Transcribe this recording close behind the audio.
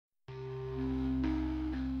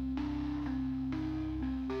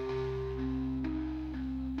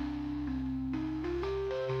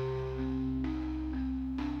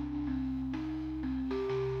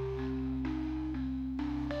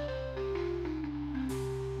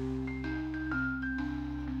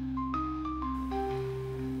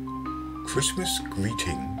Christmas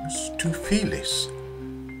greetings to Felis,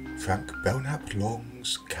 Frank Belknap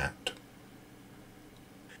Long's cat.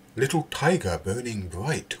 Little tiger burning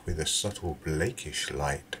bright with a subtle blakish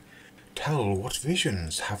light, tell what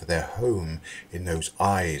visions have their home in those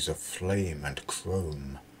eyes of flame and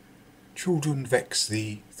chrome. Children vex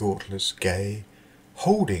thee, thoughtless, gay,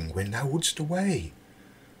 holding when thou wouldst away.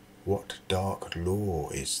 What dark law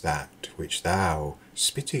is that which thou,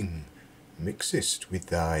 spitting, mixest with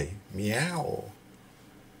thy meow?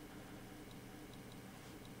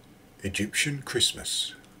 Egyptian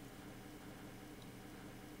Christmas.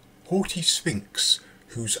 Haughty Sphinx,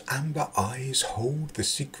 whose amber eyes hold the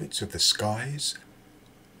secrets of the skies,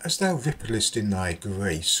 as thou ripplest in thy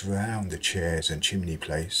grace round the chairs and chimney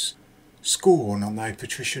place, scorn on thy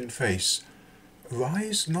patrician face,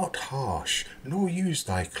 rise not harsh, nor use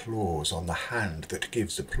thy claws on the hand that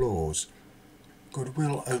gives applause.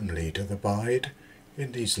 Goodwill only doth abide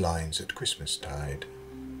in these lines at Christmas tide.